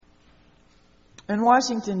In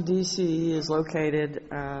Washington, D.C. is located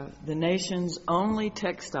the nation's only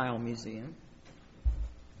textile museum.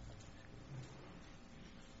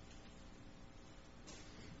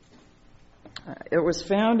 It was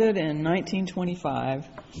founded in 1925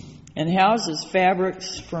 and houses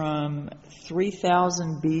fabrics from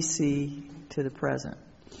 3000 BC to the present.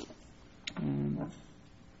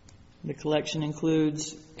 The collection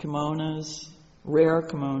includes kimonos, rare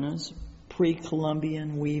kimonos,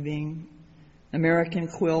 pre-Columbian weaving, American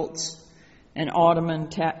quilts, and Ottoman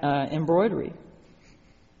embroidery.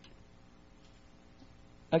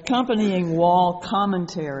 Accompanying wall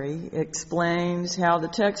commentary explains how the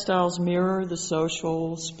textiles mirror the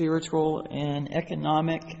social, spiritual, and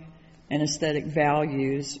economic and aesthetic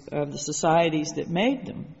values of the societies that made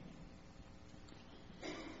them.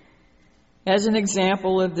 As an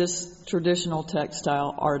example of this traditional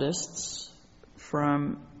textile artists,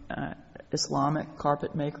 from Islamic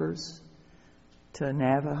carpet makers to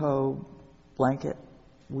Navajo blanket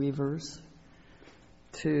weavers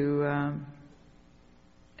to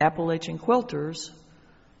Appalachian quilters,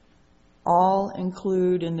 all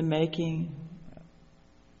include in the making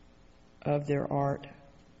of their art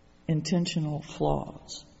intentional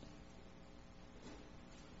flaws.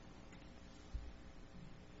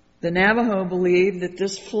 The Navajo believe that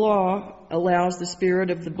this flaw allows the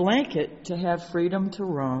spirit of the blanket to have freedom to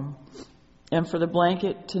roam and for the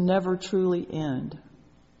blanket to never truly end.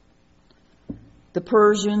 The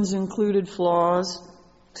Persians included flaws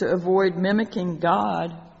to avoid mimicking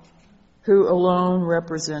God, who alone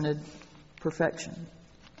represented perfection.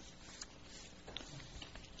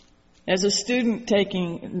 As a student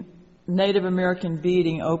taking Native American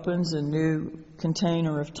beading opens a new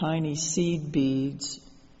container of tiny seed beads,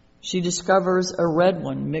 she discovers a red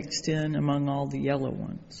one mixed in among all the yellow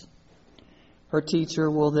ones. Her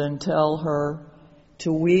teacher will then tell her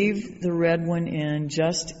to weave the red one in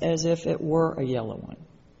just as if it were a yellow one.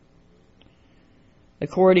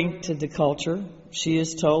 According to the culture, she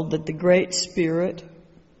is told that the Great Spirit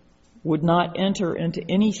would not enter into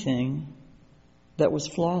anything that was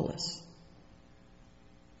flawless.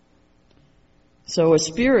 So a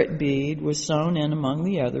spirit bead was sewn in among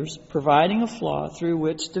the others, providing a flaw through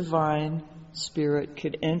which divine spirit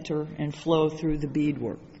could enter and flow through the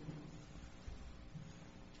beadwork.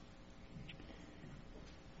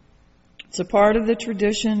 It's a part of the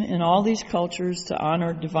tradition in all these cultures to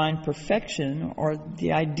honor divine perfection, or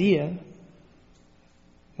the idea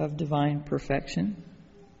of divine perfection,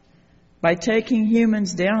 by taking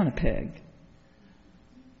humans down a peg.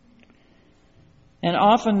 And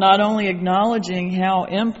often not only acknowledging how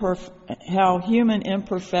human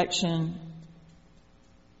imperfection,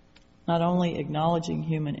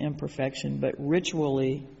 but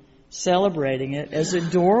ritually celebrating it as a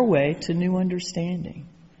doorway to new understanding,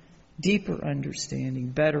 deeper understanding,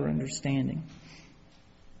 better understanding.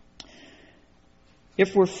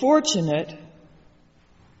 If we're fortunate,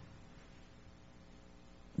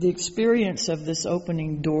 the experience of this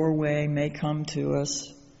opening doorway may come to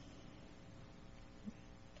us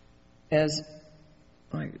as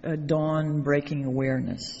like a dawn-breaking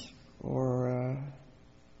awareness, or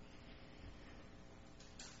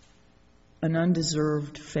an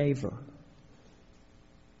undeserved favor.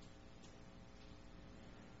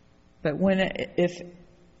 But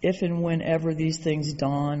if and whenever these things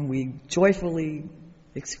dawn, we joyfully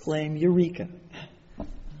exclaim, "Eureka!"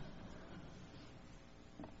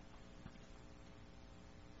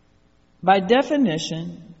 By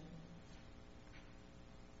definition,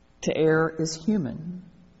 to err is human.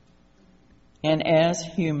 And as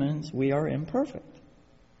humans, we are imperfect.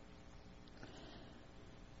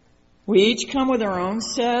 We each come with our own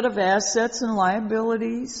set of assets and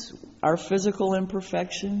liabilities, our physical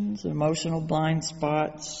imperfections, emotional blind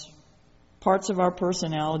spots, parts of our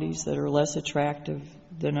personalities that are less attractive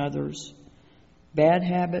than others, bad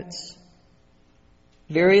habits,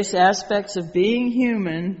 various aspects of being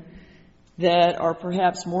human that are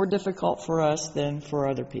perhaps more difficult for us than for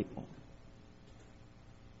other people.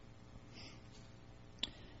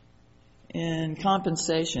 In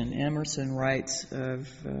Compensation, Emerson writes of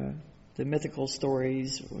the mythical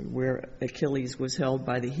stories where Achilles was held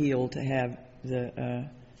by the heel to have the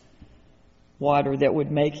water that would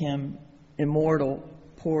make him immortal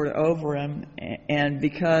poured over him, and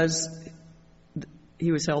because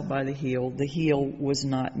he was held by the heel was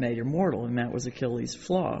not made immortal, and that was Achilles'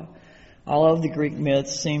 flaw. All of the Greek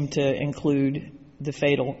myths seem to include the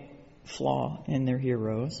fatal flaw in their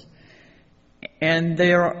heroes. And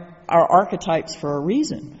they are archetypes for a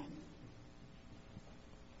reason.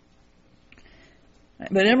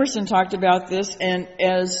 But Emerson talked about this and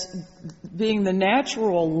as being the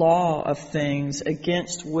natural law of things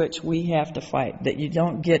against which we have to fight, that you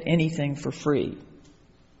don't get anything for free.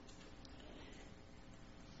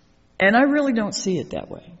 And I really don't see it that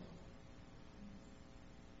way.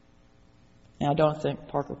 Now, I don't think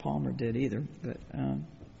Parker Palmer did either, but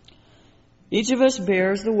each of us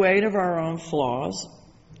bears the weight of our own flaws.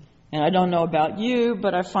 And I don't know about you,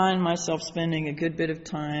 but I find myself spending a good bit of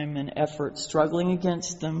time and effort struggling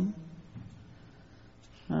against them,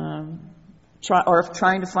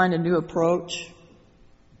 trying to find a new approach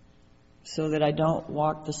so that I don't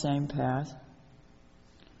walk the same path.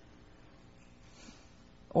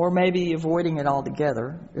 Or maybe avoiding it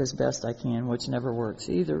altogether as best I can, which never works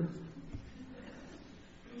either.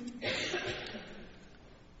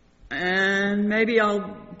 And maybe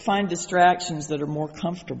I'll find distractions that are more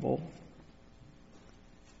comfortable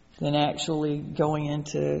than actually going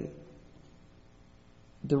into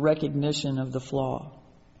the recognition of the flaw.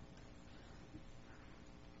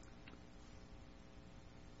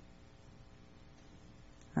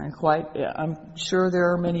 I'm sure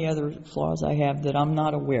there are many other flaws I have that I'm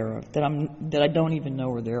not aware of, that I don't even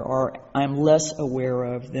know are there, or I'm less aware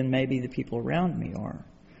of than maybe the people around me are.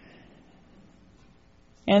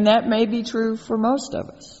 And that may be true for most of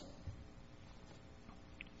us.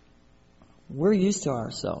 We're used to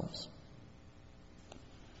ourselves.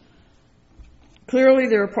 Clearly,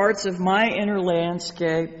 there are parts of my inner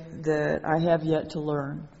landscape that I have yet to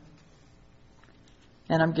learn.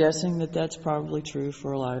 And I'm guessing that that's probably true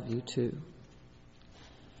for a lot of you too.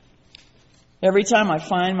 Every time I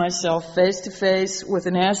find myself face to face with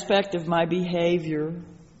an aspect of my behavior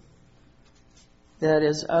that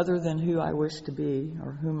is other than who I wish to be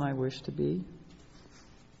or whom I wish to be,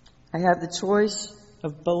 I have the choice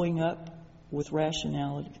of bowing up with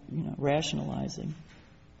rationality, rationalizing.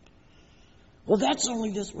 Well, that's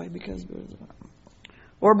only this way because...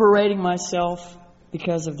 Or berating myself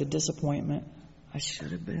because of the disappointment. I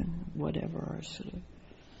should have been whatever I should have.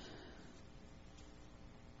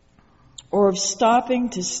 Or of stopping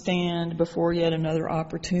to stand before yet another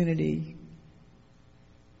opportunity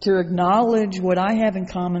to acknowledge what I have in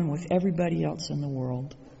common with everybody else in the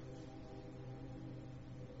world.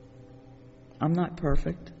 I'm not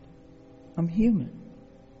perfect. I'm human.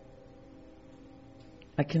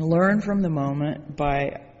 I can learn from the moment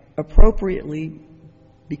by appropriately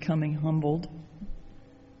becoming humbled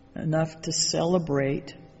enough to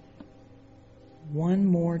celebrate one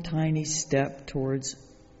more tiny step towards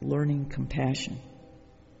learning compassion.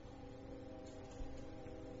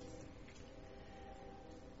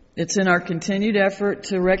 It's in our continued effort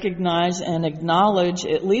to recognize and acknowledge,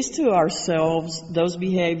 at least to ourselves, those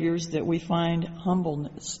behaviors that we find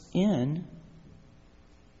humbleness in,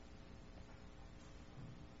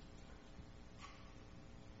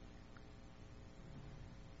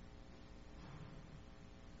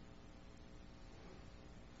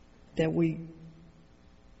 that we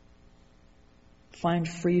find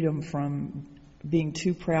freedom from being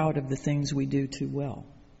too proud of the things we do too well.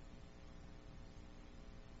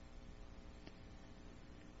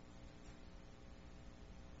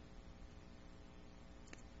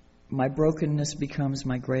 My brokenness becomes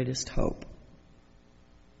my greatest hope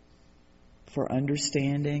for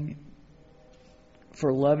understanding,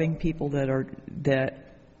 for loving people that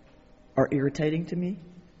are irritating to me,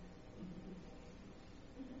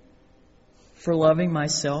 for loving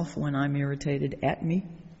myself when I'm irritated at me.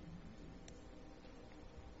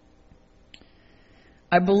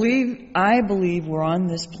 I believe we're on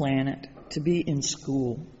this planet to be in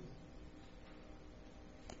school.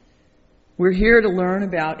 We're here to learn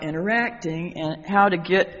about interacting and how to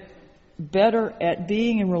get better at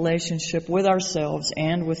being in relationship with ourselves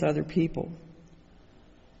and with other people.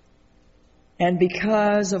 And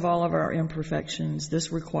because of all of our imperfections,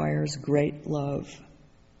 this requires great love.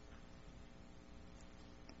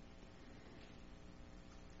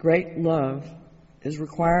 Great love is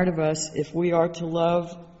required of us if we are to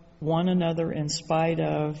love one another in spite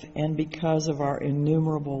of and because of our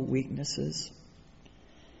innumerable weaknesses.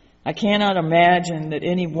 I cannot imagine that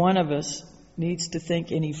any one of us needs to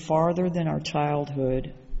think any farther than our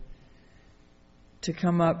childhood to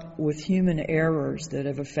come up with human errors that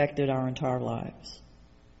have affected our entire lives.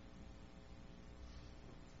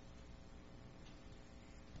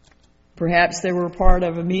 Perhaps they were part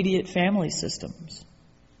of immediate family systems.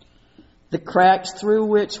 The cracks through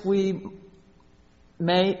which we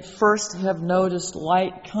may first have noticed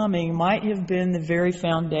light coming might have been the very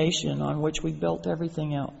foundation on which we built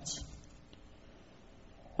everything else.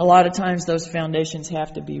 A lot of times those foundations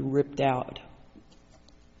have to be ripped out.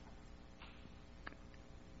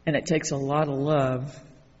 And it takes a lot of love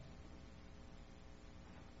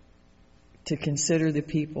to consider the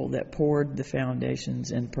people that poured the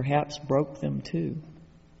foundations and perhaps broke them too,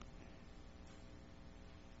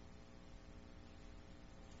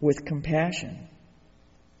 with compassion.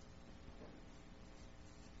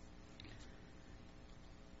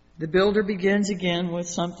 The builder begins again with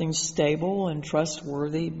something stable and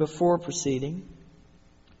trustworthy before proceeding.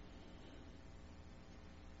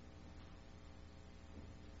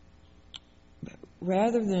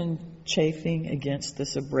 Rather than chafing against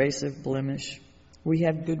this abrasive blemish, we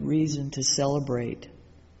have good reason to celebrate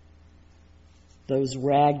those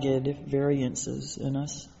ragged variances in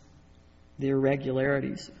us, the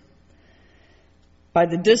irregularities. By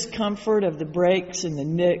the discomfort of the breaks and the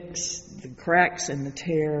nicks, the cracks and the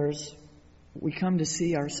tears, we come to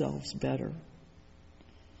see ourselves better.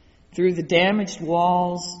 Through the damaged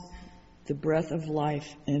walls, the breath of life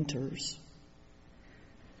enters.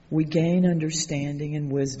 We gain understanding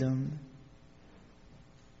and wisdom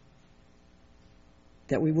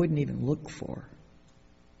that we wouldn't even look for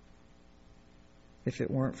if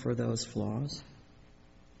it weren't for those flaws.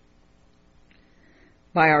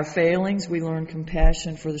 By our failings, we learn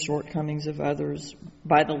compassion for the shortcomings of others.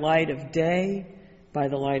 By the light of day, by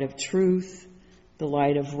the light of truth, the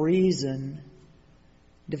light of reason,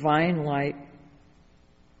 divine light,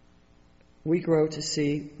 we grow to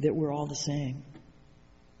see that we're all the same.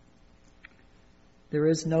 There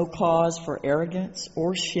is no cause for arrogance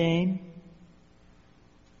or shame.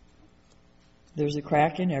 There's a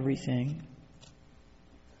crack in everything,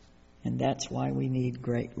 and that's why we need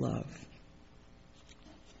great love.